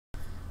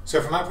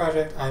So for my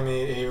project, I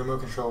made a remote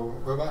control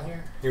robot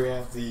here. Here we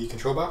have the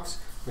control box,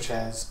 which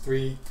has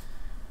 3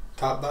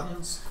 top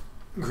buttons: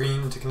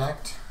 green to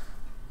connect,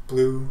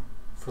 blue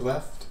for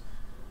left,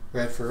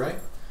 red for right.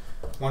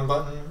 1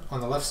 button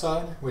on the left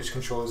side, which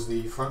controls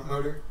the front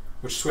motor,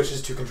 which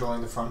switches to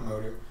controlling the front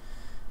motor.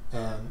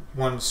 And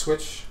 1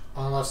 switch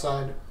on the left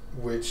side,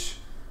 which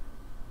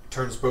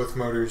turns both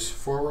motors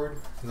forward,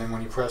 and then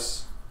when you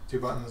press 2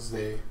 buttons,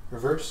 they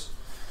reverse.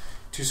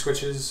 2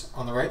 switches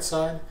on the right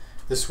side.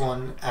 This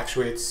one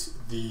actuates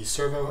the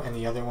servo, and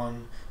the other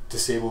one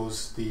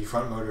disables the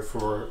front motor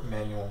for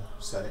manual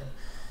setting.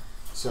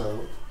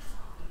 So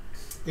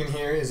in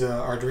here is an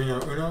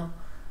Arduino Uno,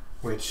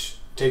 which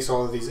takes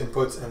all of these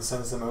inputs and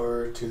sends them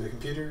over to the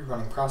computer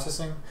running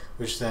processing,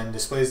 which then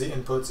displays the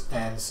inputs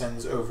and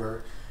sends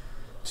over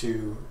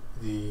to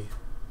the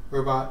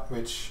robot,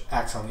 which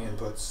acts on the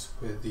inputs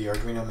with the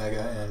Arduino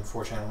Mega and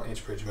 4-channel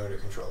H-bridge motor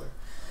controller.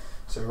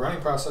 So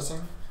running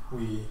processing,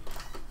 we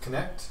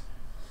connect,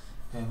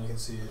 and you can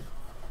see it,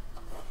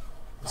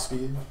 the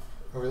speed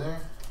over there,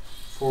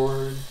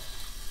 forward,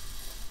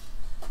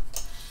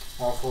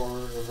 all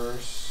forward,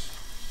 reverse,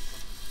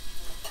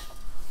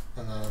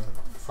 and then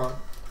front,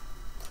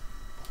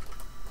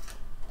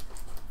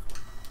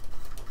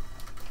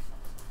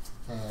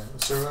 and the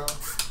servo,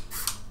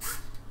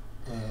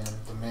 and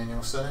the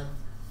manual setting,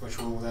 which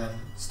will then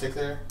stick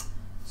there,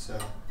 so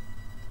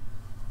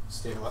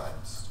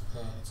stabilized,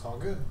 and it's all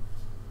good.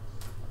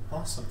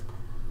 Awesome.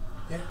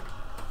 Yeah.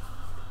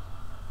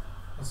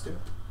 Let's do it.